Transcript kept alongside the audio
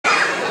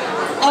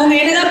அவங்க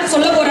என்னதான்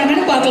சொல்ல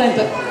போறாங்கன்னு பார்க்கலாம்.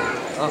 இப்ப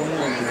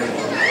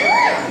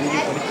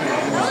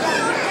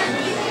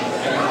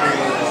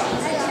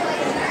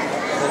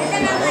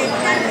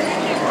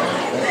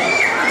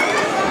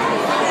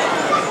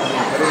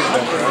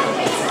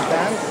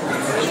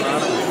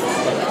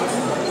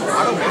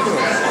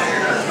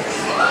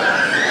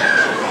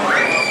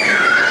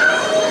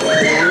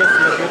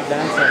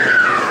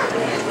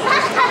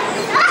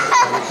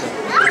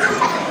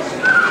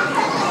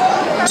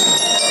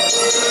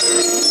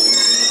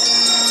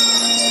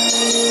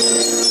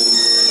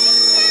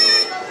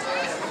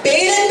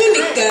பேரன்பு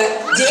மிக்க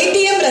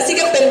JTM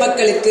ரசிக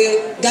பெருமக்களுக்கு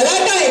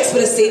கலாட்டா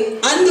எக்ஸ்பிரஸின்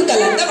அன்பு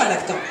கலந்த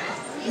வணக்கம்.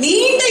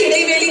 நீண்ட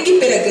இடைவெளிக்கு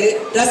பிறகு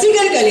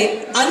ரசிகர்களின்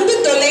அன்பு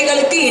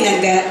தொல்லைகளுக்கு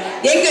இணங்க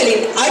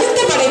எங்களின் அடுத்த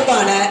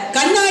படைப்பான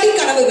கண்ணாடி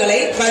கனவுகளை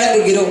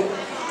வழங்குகிறோம்.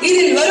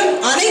 இதில் வரும்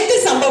அனைத்து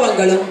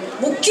சம்பவங்களும்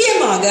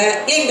முக்கியமாக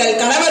எங்கள்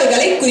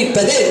கணவர்களை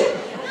குறிப்பது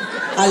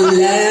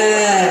அல்ல.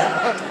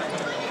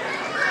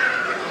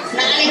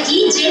 நாளைக்கு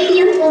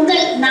JTM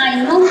பொங்கல். நான்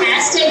இன்னும்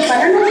ஹேர் ஸ்டைல்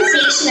பண்ணணும்,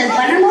 ஃபேஷியல்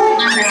பண்ணணும்.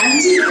 அந்த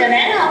 5 கிட்ட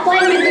வேற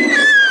அப்பாயின்மெண்ட்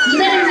இருக்கு.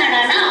 இவர்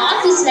என்னடானா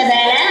ஆபீஸ்ல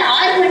வேலை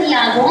 6 மணி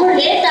ஆகும்,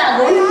 லேட்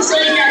ஆகும்னு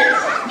சொல்லிட்டாரு.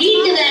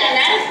 வீட்டு வேலை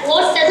வேற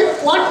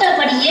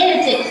போட்டபடியே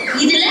இருக்கு.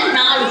 இதுல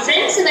 4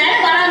 ஃப்ரெண்ட்ஸ் வேற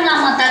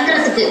வராங்களாமா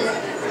தங்குறதுக்கு.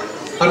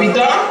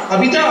 அபிதா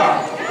அபிதா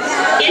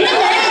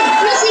என்னங்க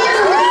இவ்வளவு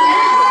சீக்கிரம் வரீங்க?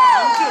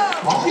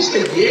 ஆபீஸ்ல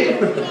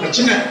ஏகப்பட்ட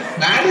பிரச்சனை.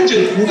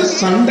 மேனேஜர் கூட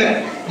சண்டை.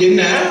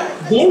 என்ன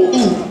கோ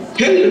டு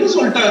ஹெல்னு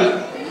சொல்லிட்டாரு.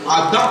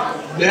 அதான்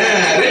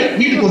வேற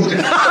வீட்டுக்கு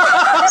வந்துட்டேன்.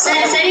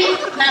 சரி சரி,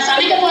 நான்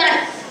சமைக்க போறேன்.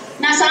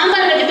 நான்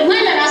சாம்பார் வைக்கட்டுமா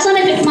இல்ல ரசம்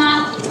வைக்கட்டுமா?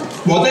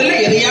 முதல்ல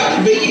எதையாவது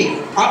வெயி,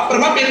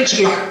 அப்புறமா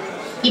பேசிக்கலாம்.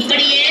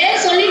 இப்படியே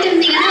சொல்லிட்டு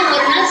இருந்தீங்கன்னா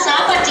ஒரு நாள்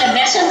சாப்பாட்டுல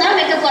விஷம் தான்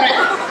வைக்க போறேன்.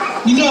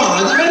 இன்னும்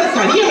அது வேற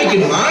தனியா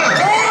வைக்கணுமா?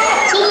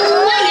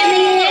 சும்மா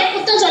என்னையே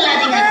குத்தம்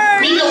சொல்லாதீங்க.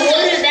 நீங்க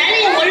ஒரு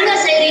வேலையை ஒழுங்கா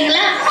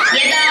செய்றீங்களா?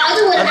 ஏதாவது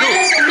ஒரு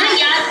வேலை சொன்னா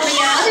யார்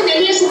கூடயாவது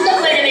வெளியே சுத்த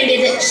போயிட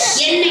வேண்டியது.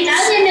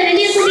 என்னைக்காவது என்ன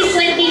வெளியே கூட்டிட்டு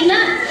போயிருக்கீங்களா?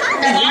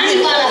 இந்த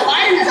வாலிபால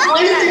பாருங்க,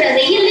 கொளுத்துற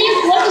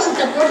வெயிலையும் போட்டு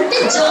சுட்ட போட்டுட்டு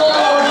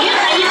ஜோடியா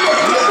கையை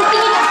போட்டு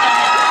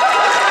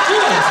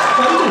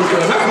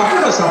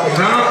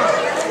சாப்பிடுறான்.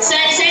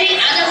 சரி சரி,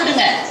 அதை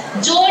விடுங்க.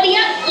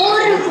 ஜோடியா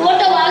ஒரு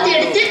போட்டோவாவது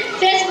எடுத்து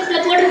Facebookல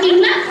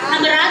போட்டிருக்கீங்களா?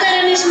 நம்ம ராதா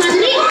ரமேஷ்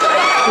மாதிரி.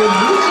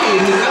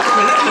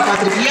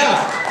 பாத்திருக்கியா?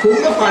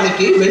 பொங்க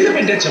பானைக்கு வெள்ளம்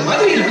வெண்டச்ச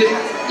மாதிரி இருக்கு.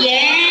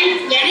 ஏன்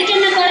எனக்கு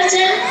என்ன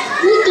குறைச்சல்?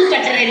 கூத்து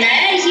கட்டுரையில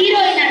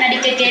ஹீரோயினா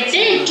நடிக்க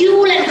கேட்டு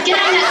கியூல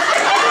நிக்கிறாங்க.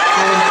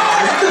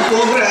 அடுத்து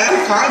போகிற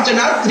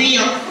காஞ்சனா 3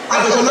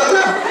 அத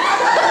சொன்னா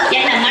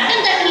என்ன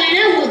மட்டன்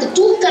தட்டலைன்னா உங்களுக்கு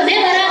தூக்கமே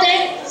வராது.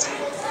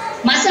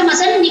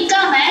 மசன்னு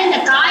நிக்காம இந்த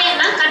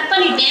காயெல்லாம் கட்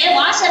பண்ணிட்டு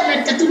வாஷர்ல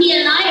இருக்க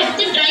துணியெல்லாம்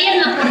எடுத்து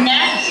ட்ரையர்ல போடுங்க.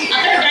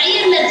 அப்புறம்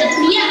ட்ரையர்ல இருக்க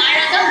துணியை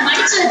அழகா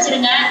மடிச்சு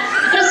வச்சிருங்க.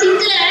 அப்புறம்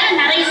சிங்க்ல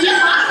நிறைய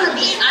பாத்திரம்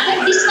இருக்கு, அதை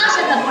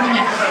டிஷ்வாஷர்ல போடுங்க.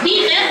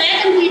 வீட்டை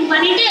வேகம் கிளீன்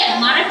பண்ணிட்டு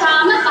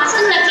மறக்காம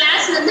பசங்களை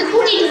கிளாஸ்ல இருந்து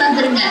கூட்டிட்டு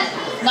வந்துருங்க.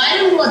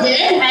 வரும்போது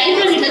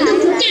லைப்ரரியில இருந்து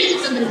புக்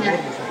எடுத்துட்டு வந்துருங்க.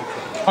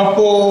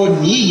 அப்போ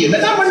நீ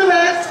என்னதான் பண்ணுவ?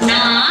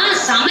 நான்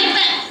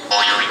சமைப்பேன்.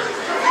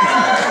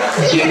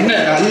 என்ன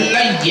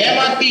நல்லா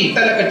ஏமாத்தி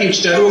இட்டல கட்டி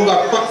வச்சிட்டாரு உங்க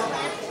அப்பா.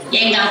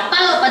 எங்க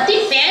அப்பாவை பத்தி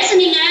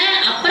பேசுனீங்க,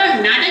 அப்புறம்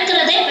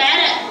நடக்கிறதே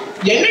வேற.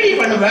 என்னடி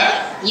பண்ணுவ?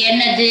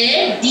 என்னது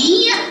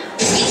தீயா?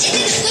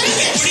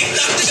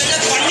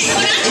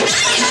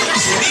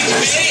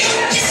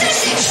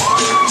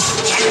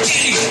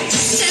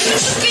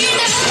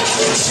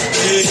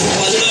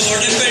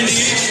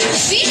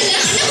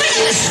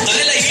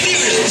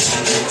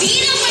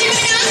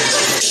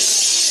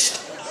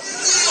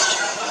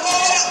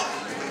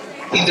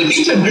 இந்த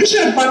வீட்டுல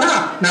மனுஷன் இருப்பானா?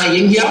 நான்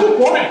எங்கேயாவது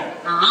போனேன்.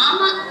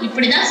 ஆமா,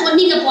 இப்படிதான்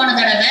சொன்னீங்க போன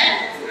தடவை.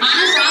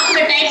 ஆனா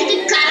சாப்பிடுற டயத்துக்கு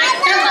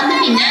கரெக்டா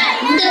வந்துட்டீங்க.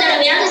 இந்த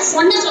தடவையாவது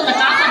சொன்ன சொல்ல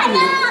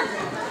காப்பாத்துங்க.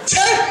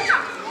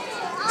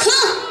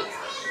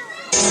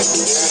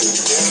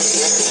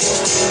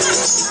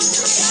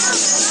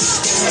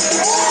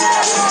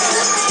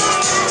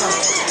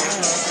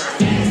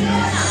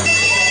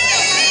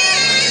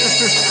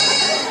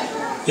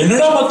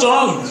 என்னடா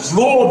மச்சான்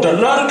இவ்ளோ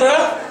டல்லா இருக்க?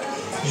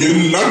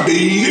 எல்லாம்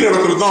டெய்லி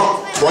நடக்கிறதுதான்.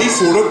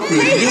 வைஃபோட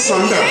பெரிய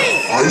சண்டை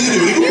அடிக்கிற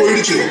வரைக்கும்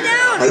போயிடுச்சு.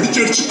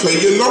 அடிச்சு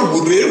கையெல்லாம்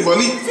ஒரே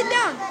வலி.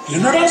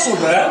 என்னடா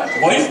சொல்ற?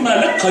 வைஃப்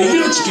மேல கைய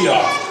வச்சிட்டியா?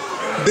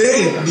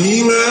 டேய் நீ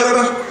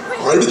வேறடா,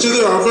 அடிச்சது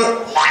அவ.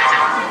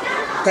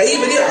 கை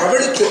வலி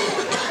அவளுக்கு,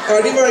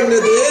 அடி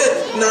வாங்கினது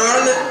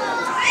நானு.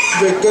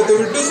 வெக்கத்தை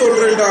விட்டு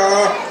சொல்றேன்டா,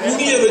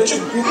 துணிய வச்சு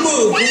கும்மு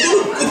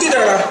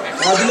குத்திட்டாடா.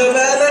 அதுல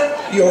வேற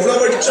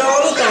எவ்வளவு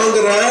அடிச்சாலும்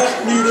தாங்குற,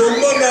 நீ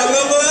ரொம்ப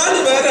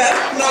நல்லவான்னு வேற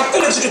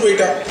நக்கல் வச்சுட்டு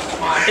போயிட்டா.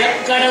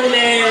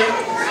 கடவுளே,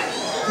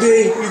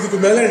 டேய் இதுக்கு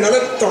மேல என்னால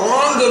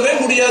தாங்கவே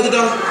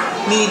முடியாதுடா.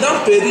 நீ தான்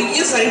பெரிய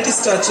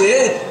சயின்டிஸ்ட் ஆச்சு,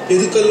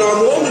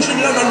 எதுக்கெல்லாமோ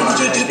மிஷின்லாம்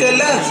கண்டுபிடிச்சு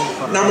வச்சிருக்கல.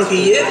 நமக்கு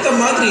ஏத்த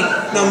மாதிரி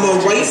நம்ம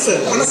வைஃப்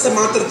மனசை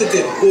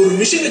மாத்துறதுக்கு ஒரு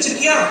மிஷின்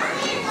வச்சிருக்கியா?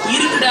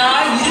 இருக்குடா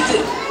இருக்கு.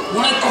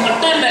 உனக்கு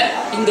மட்டும் இல்ல,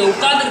 இங்க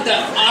உட்கார்ந்து இருக்க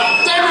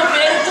அத்தனை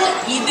பேருக்கும்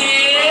இதே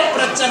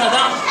பிரச்சனை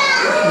தான்.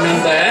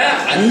 நம்ம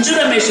அஞ்சு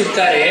ரமேஷ்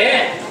இருக்காரு,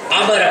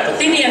 அவரை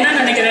பத்தி நீ என்ன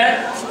நினைக்கிற?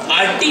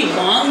 அடி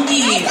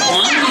வாங்கி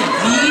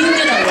வாங்கி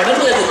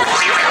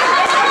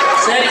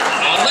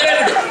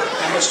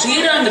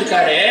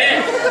இருக்காரு,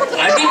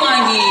 அடி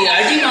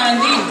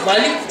வாங்கி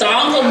வலி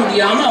தாங்க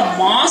முடியாம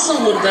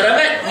மாசம் ஒரு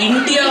தடவை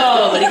இந்தியா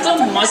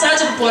வரைக்கும்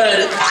மசாஜுக்கு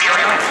போறாரு.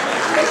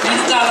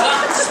 இதுக்காக தான்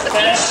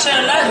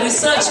ஸ்பெஷலா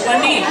ரிசர்ச்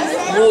பண்ணி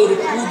ஒரு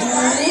புது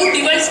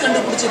டிவைஸ்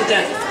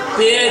கண்டுபிடிச்சிருக்கேன்.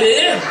 பேரு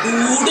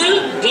டூடில்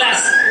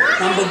கிளாஸ்.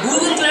 நம்ம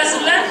கூகுள் கிளாஸ்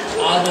இல்ல,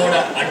 அதோட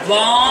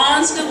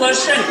அட்வான்ஸ்டு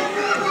வெர்ஷன்.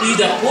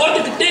 இத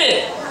போட்டுக்கிட்டு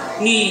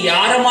நீ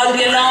யார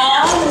மாதிரி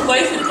எல்லாம் உன்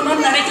வைஃப்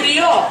இருக்கணும்னு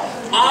நினைக்கிறியோ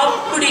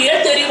அப்படியே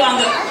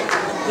தெரிவாங்க.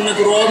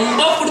 உனக்கு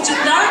ரொம்ப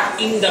பிடிச்சிருந்தா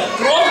இந்த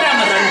ப்ரோக்ராம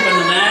ரன்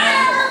பண்ணுங்க,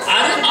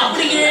 அது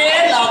அப்படியே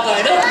லாக்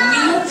ஆயிடும்,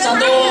 நீயும்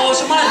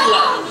சந்தோஷமா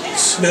இருக்கலாம்.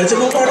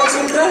 நிஜமா பாடா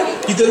சொல்ற?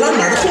 இதெல்லாம்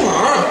நடக்குமா?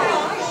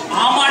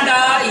 ஆமாண்டா,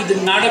 இது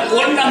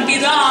நடக்கும்னு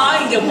நம்பிதான்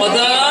இங்க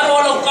முதல்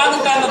ரோல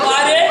உட்கார்ந்துட்டாங்க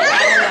பாரு.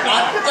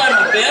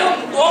 அத்தனை பேரும்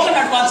டோக்கன்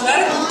அட்வான்ஸ் வேற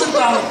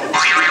கொடுத்துருக்காங்க.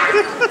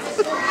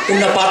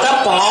 உன்னை பார்த்தா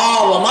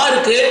பாவமா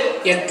இருக்கு,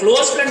 என்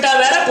க்ளோஸ் ஃப்ரெண்டா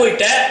வேற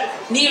போயிட்ட.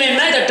 நீ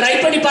வேணா இதை ட்ரை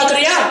பண்ணி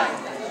பாக்குறியா?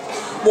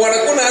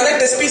 உனக்கும் நான் தான்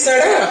டெஸ்ட்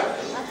பீஸாடா.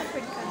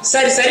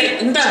 சரி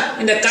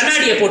இந்த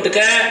கண்ணாடியை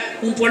போட்டுக்க.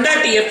 உன்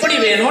பொண்டாட்டி எப்படி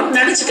வேணும்னு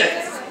நினைச்சுக்க.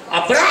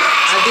 அப்புறம்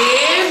அதே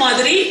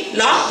மாதிரி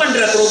லாக்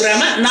பண்ற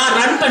ப்ரோக்ராம நான்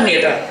ரன்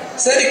பண்ணிடுறேன்.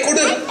 சரி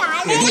குடு.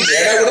 எதுவும்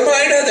ஏடா கூடமா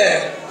ஆயிடாத.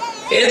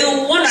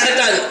 எதுவும்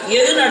நடக்காது,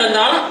 எது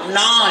நடந்தாலும்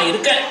நான்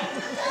இருக்கேன்.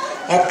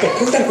 அப்ப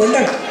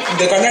கொண்டா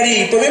இந்த கண்ணாடி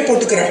இப்பவே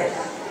போட்டுக்கிறேன்.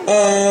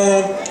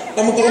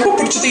 நமக்கு ரொம்ப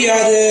பிடிச்சது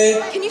யாரு?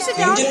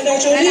 ஏஞ்சலினா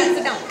ஜோலி,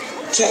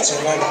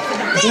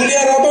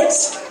 ஜூலியா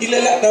ராபர்ட்ஸ்,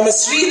 இல்ல நம்ம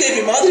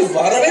ஸ்ரீதேவி மாதிரி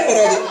வரவே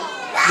வராது.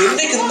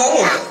 என்னைக்கு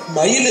இருந்தாலும்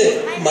மயிலு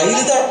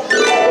தான்.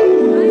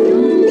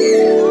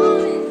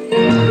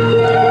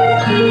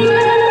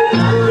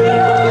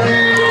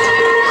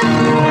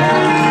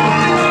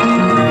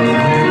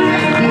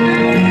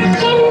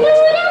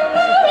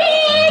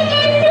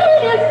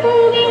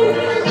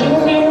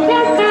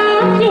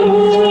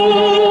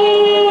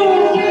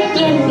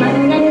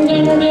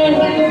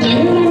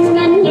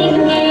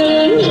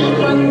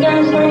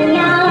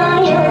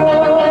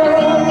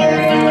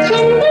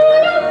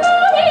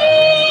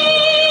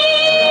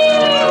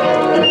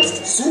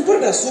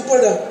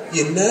 சூப்பர்டா,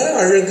 என்ன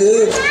அழகு!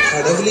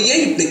 கடவுளையே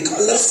இப்படி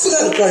கலர்ஃபுல்லா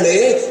இருக்காளே,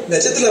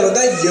 நிஜத்துல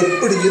வந்தா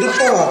எப்படி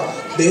இருப்பா?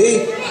 டேய்,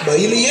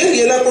 மயிலையே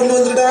ரியலா கொண்டு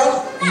வந்துடா.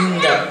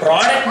 இந்த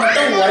ப்ராடக்ட்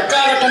மட்டும் ஒர்க்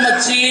ஆகட்டும்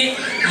மச்சி.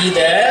 இத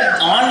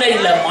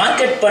ஆன்லைன்ல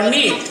மார்க்கெட்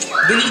பண்ணி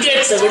பில்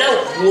கேட்ஸை விட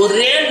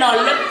ஒரே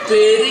நாள்ல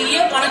பெரிய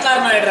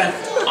பணக்காரன் ஆயிடுறாங்க.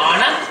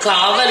 ஆனா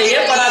கவலையே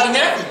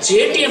படாதீங்க,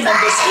 JTM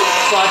மெம்பர்ஸ்க்கு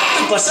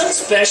 10%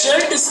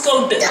 ஸ்பெஷல்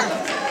டிஸ்கவுண்ட்.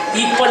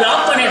 இப்ப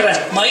லாக்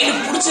பண்ணிடுறேன். மயில்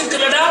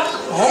பிடிச்சிருக்குல்லடா?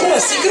 ஆமா,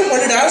 சீக்கிரம்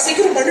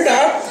பண்ணுடா.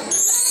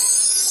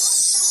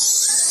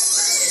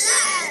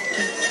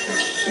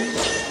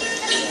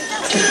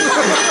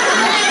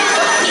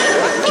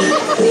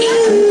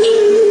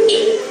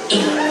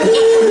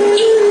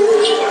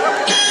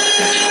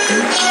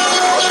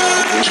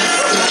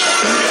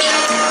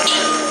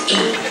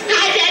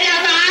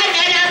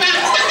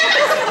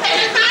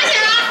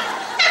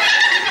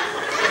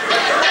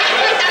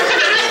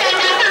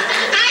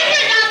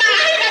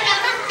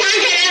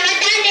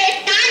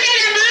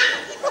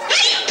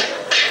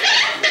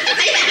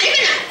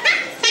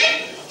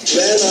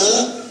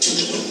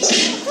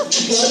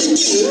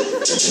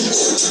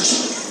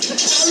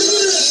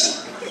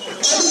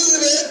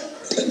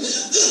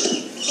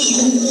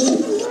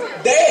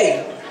 டேய்,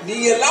 நீ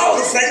எல்லாம்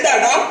ஒரு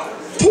ஃப்ரெண்டாடா?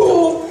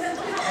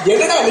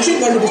 என்னடா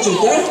மிஷின்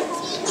கண்டுபிடிச்சிருக்க?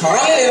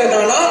 காலையில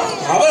நானா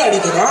அவன்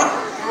அடிக்கிறான்,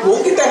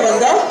 உன்கிட்ட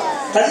வந்தா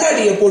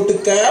கண்ணாடியை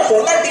போட்டுக்க,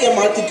 பொண்டாட்டிய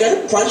மாத்திக்க,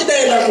 பஞ்சு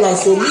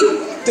டயலாக்லாம் சொல்லி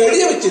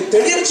தெளிய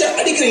வச்சு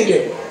அடிக்கிறீங்க.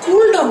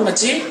 கூல் டவுன்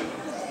மச்சி,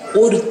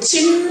 ஒரு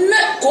சின்ன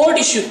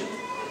கோட் இஷ்யூ,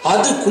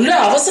 அதுக்குள்ள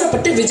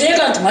அவசரப்பட்டு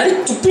விஜயகாந்த் மாதிரி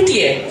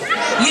துப்பிட்டியே.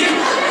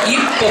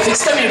 இப்ப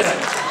ஃபிக்ஸ்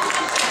பண்ணிடுறேன்.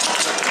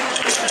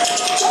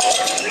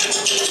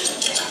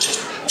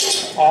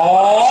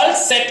 All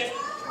set.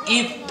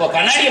 இப்ப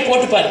கண்ணாடியை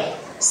போட்டு பாரு.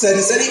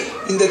 சரி,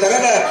 இந்த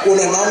தடவை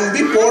உன்னை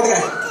நம்பி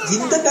போடுறேன்.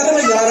 இந்த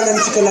தடவை யார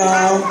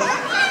நினைச்சுக்கலாம்?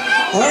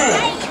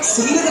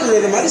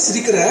 சில்லற மாதிரி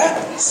சிரிக்கிற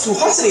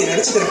சுஹாசினியை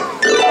நினைச்சுக்கிறேன்.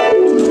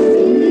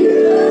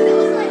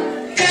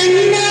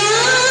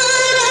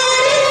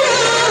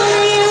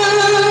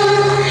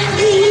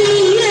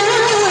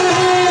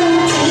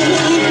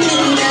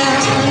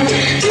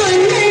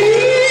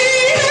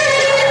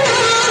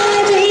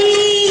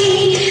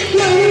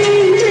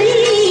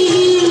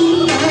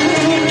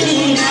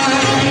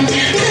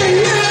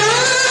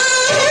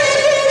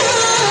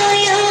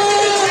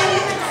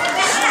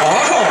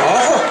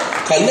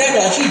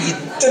 கல்யாணம் ஆகி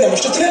இத்தனை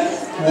வருஷத்துல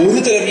ஒரு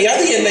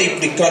தடவையாவது என்னை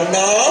இப்படி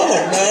கண்ணா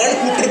மண்ணான்னு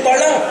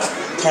கூப்பிட்டுருப்பாளா?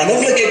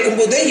 கனவுல கேட்கும்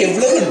போதே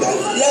எவ்வளவு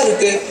நல்லா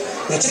இருக்கு,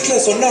 நட்சத்திர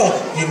சொன்னா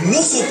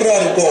இன்னும் சூப்பரா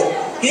இருக்கும்.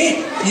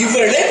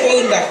 இவளே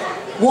போதுண்டா.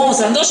 உன்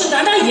சந்தோஷம்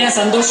தாண்டா என்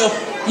சந்தோஷம்.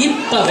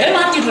 இப்பவே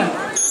மாத்திடுறேன்.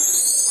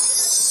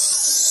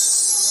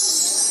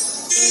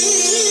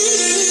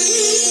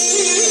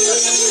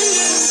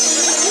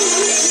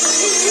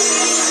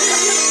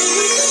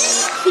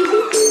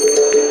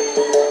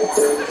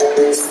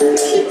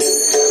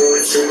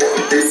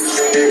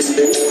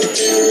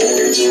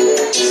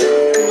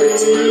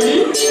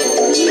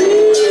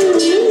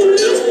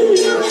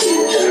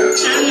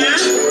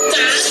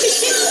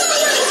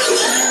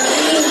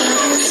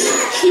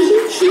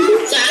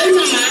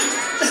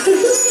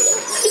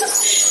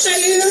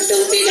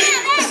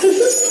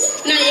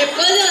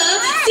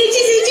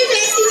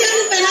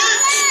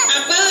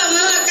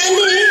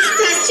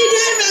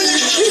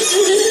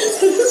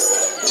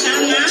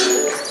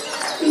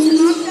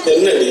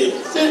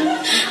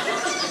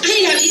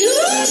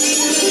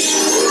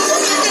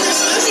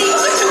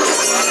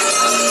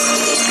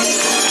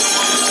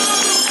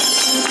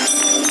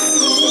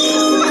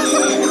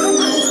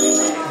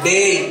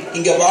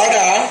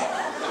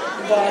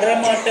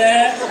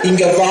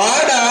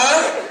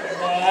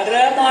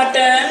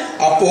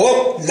 அப்போ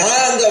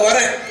நான் அங்க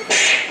வரேன்.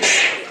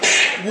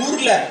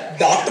 ஊர்ல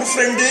டாக்டர்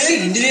ஃப்ரெண்டு,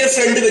 இன்ஜினியர்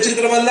ஃப்ரெண்டு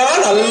வச்சிருக்கிறவன்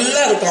தான்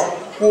நல்லா இருக்கான்.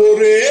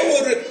 ஒரே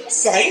ஒரு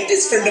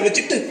சயின்டிஸ்ட் ஃப்ரெண்ட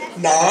வச்சுட்டு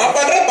நான்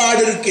பண்ற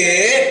பாடு இருக்கே.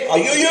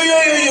 ஐயோ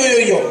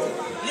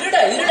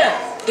இருடா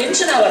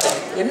டென்ஷன் ஆகாத.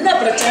 என்ன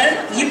பிரச்சனை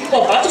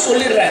இப்ப பார்த்து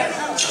சொல்லிடுறேன்.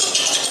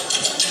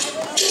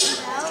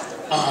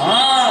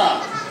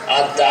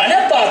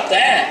 அதானே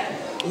பார்த்தேன்.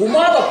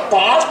 உமாவை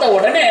பார்த்த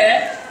உடனே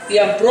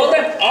என்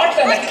ப்ரோக்ராம்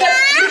ஆட்டோமேட்டிக்கா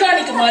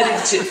ஆர்கானிக்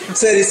மாறிடுச்சு.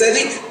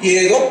 சரி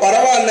ஏதோ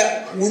பரவாயில்ல.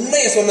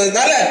 உண்மையை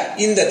சொன்னதுனால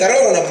இந்த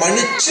தடவை உன்னை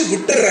மன்னிச்சு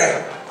விட்டுறேன்.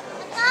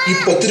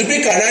 இப்ப திருப்பி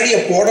கண்ணாடிய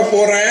போட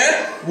போறேன்.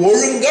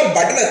 ஒழுங்கா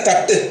பட்டனை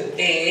தட்டு.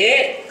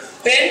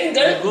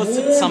 பெண்கள்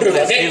 3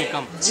 வகை.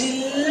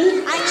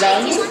 ஜில்,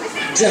 ஜங்,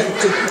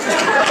 ஜங்கு.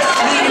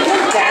 நீ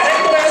இன்னும்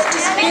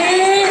கேரக்டரிஸ்டிக்ஸ்மே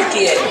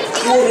இருக்கியே.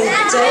 ஒரு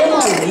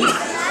ஜெயமாலினி,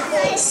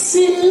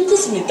 சில்க்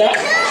ஸ்மிதா,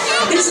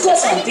 டிஸ்கோ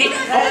சாந்தி,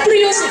 அப்படி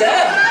யோசிட.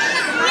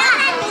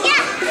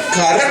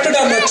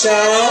 கரெக்டா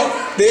மச்சான்.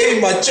 டேய்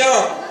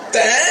மச்சான்,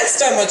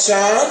 தேங்க்ஸ்டா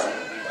மச்சான்.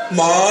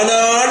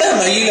 மானாட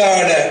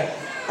மயிலாட,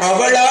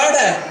 அவளாட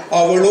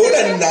அவளோட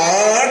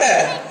நாட.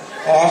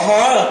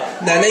 ஆஹா,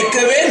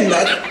 நினைக்கவே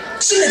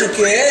நச்சு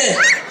இருக்கே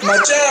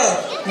மச்சான்.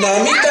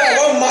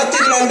 நமிதாவா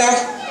மாத்திடலாம்டா.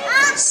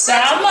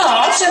 செம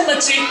ஆப்ஷன்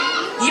மச்சி.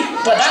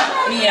 இப்பதான்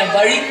நீ என்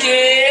வழிக்கே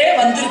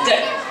வந்திருக்க.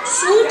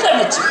 சூப்பர்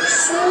மச்சி,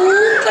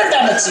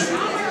 சூப்பர்டா மச்சி.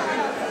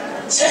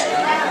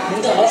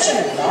 இந்த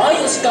ஆப்ஷன் நான்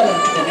யோசிக்காம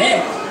விட்டுட்டேனே.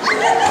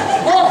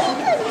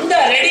 இந்த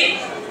ரெடி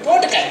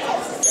போட்டுக்க.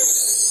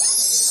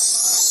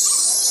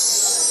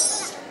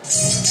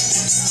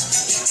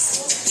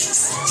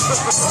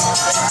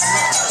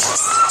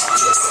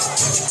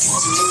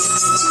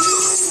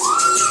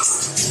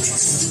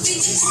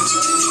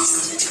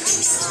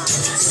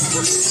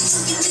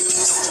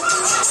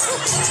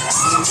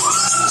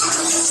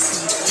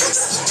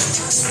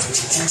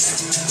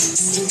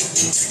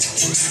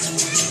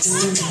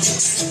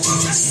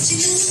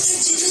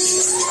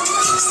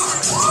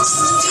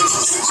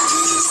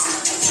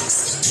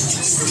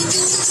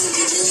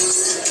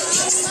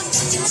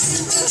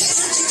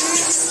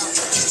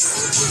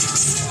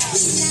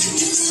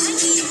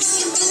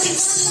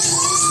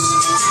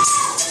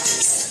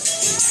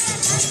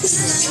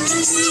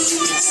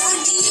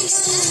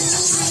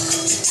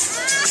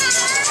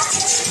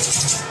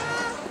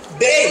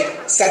 டேய்,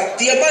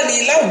 சத்தியமா நீ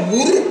எல்லாம்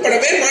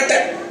உருப்படவே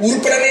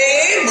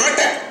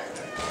மாட்ட.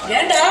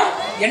 ஏண்டா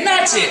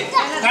என்னாச்சு?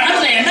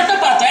 கனவுல என்னத்த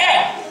பார்த்த?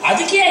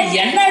 அதுக்கே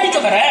என்ன அடிக்க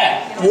வர?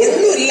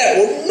 ஒண்ணும்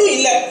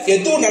இல்ல.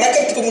 எதுவும்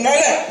நடக்கிறதுக்கு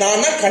முன்னால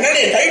நான்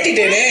கண்ணாடியை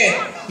கழட்டிட்டேனே.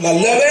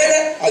 நல்ல வேலை,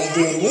 அது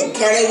வெறும்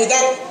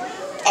கனவுதான்.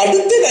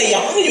 அடுத்து நான்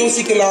யாரை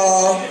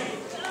யோசிக்கலாம்?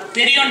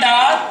 தெரியும்டா,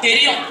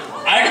 தெரியும்.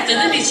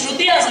 அடுத்தது நீ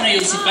ஸ்ருதிஹாசனை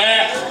யோசிப்ப.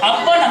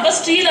 அப்ப நம்ம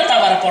ஸ்ரீலதா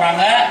வர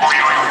போறாங்க.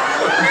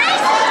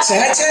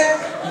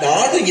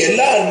 நானும்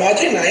எல்லார்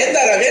மாதிரி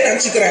நயன்தாராவே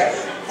நினைச்சுக்கிறேன்.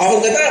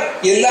 அவங்கதான்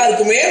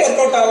எல்லாருக்குமே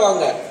ஒர்க் அவுட்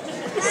ஆவாங்க.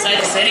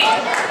 சரி,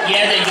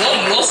 எதையோ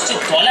யோசிச்சு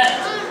தொலை.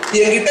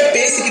 என்கிட்ட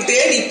பேசிக்கிட்டே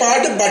நீ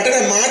பாட்டு பட்டனை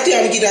மாத்தி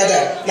அமுக்கிட்டாத.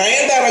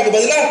 நயன்தாராக்கு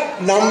பதிலா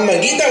நம்ம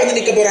கீதா வந்து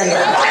நிக்க போறாங்க.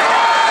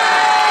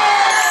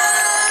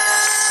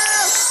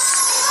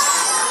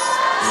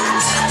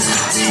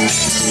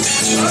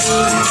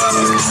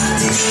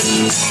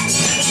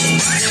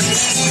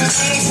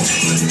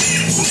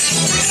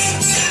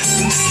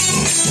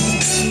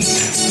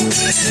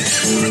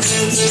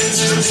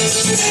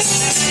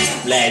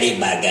 Bloody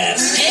bugger.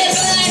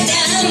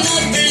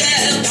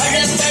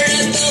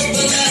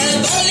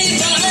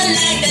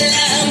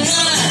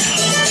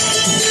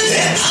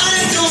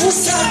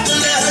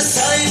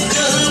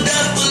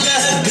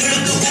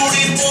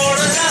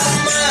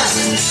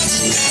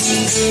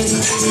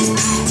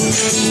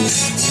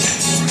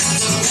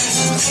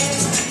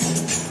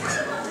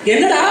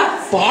 என்னடா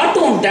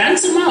பாட்டும்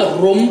டான்ஸுமா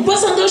ரொம்ப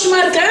சந்தோஷமா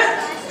இருக்க.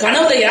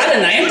 கனவுல யாரு?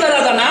 நயன்தாரா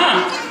தானா?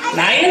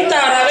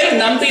 நயன்தாராவை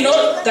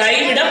நம்பினோர்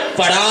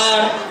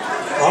கைவிடப்படார்.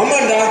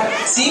 ஆமாண்டா,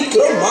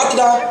 சீக்கிரம்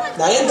மாத்துடா.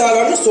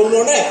 நயன்தாரான்னு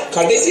சொன்னோன்னே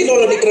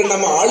கடைசியில நிக்கிற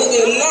நம்ம ஆளுங்க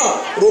எல்லாம்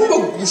ரொம்ப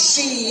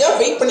குஷியா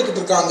வெயிட்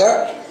பண்ணிக்கிட்டு இருக்காங்க.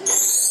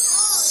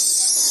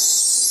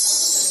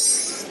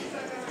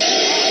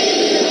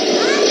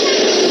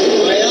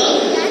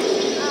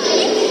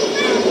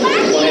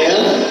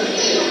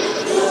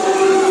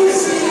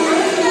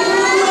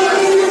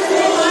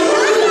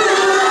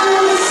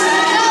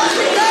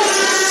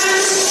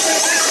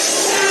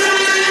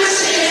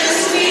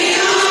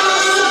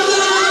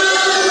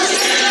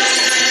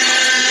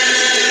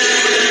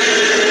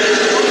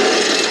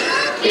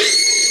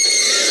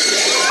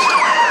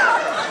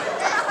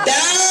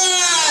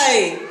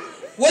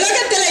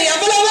 உலகத்துல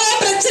எவ்வளவோ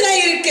பிரச்சனை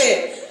இருக்கு.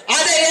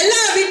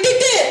 அதையெல்லாம்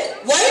விட்டுட்டு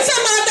வைஃபை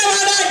மாத்த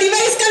வாடா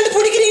டிவைஸ்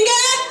கண்டுபிடிக்கிறீங்க.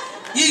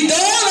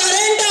 இதோ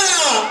வரேன்டா.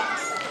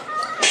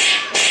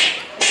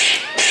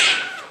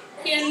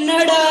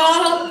 என்னடா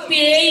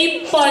பேய்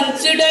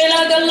பஞ்சு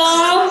டைலாக்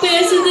எல்லாம்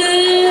பேசுது.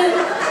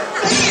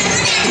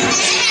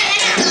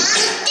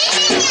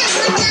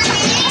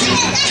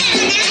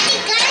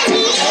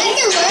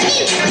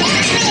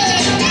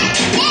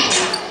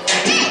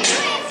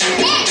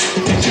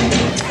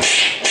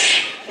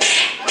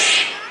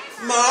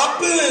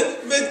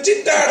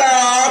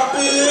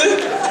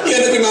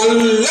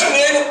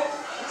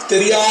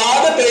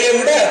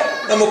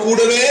 நம்ம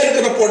கூடவே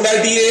இருக்கிற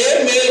பொண்டாட்டியே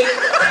மேல்.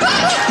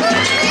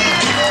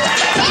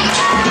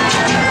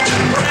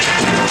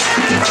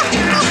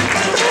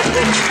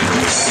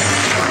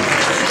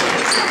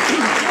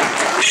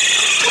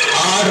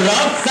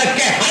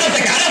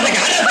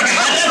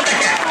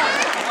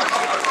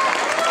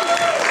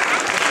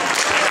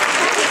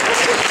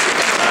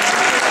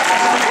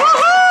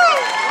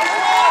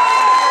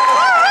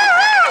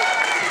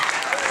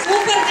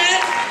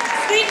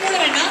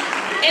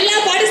 எல்லா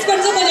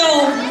பார்ட்டிசிபென்ட்ஸும் கொஞ்சம்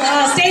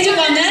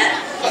ஸ்டேஜுக்கு வாங்க.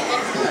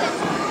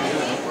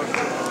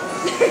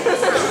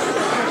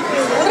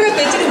 ஒரு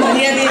பெச்சுக்கு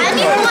மரியாதை. I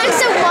need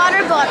one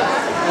water bottle.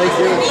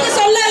 நீங்க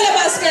சொல்ல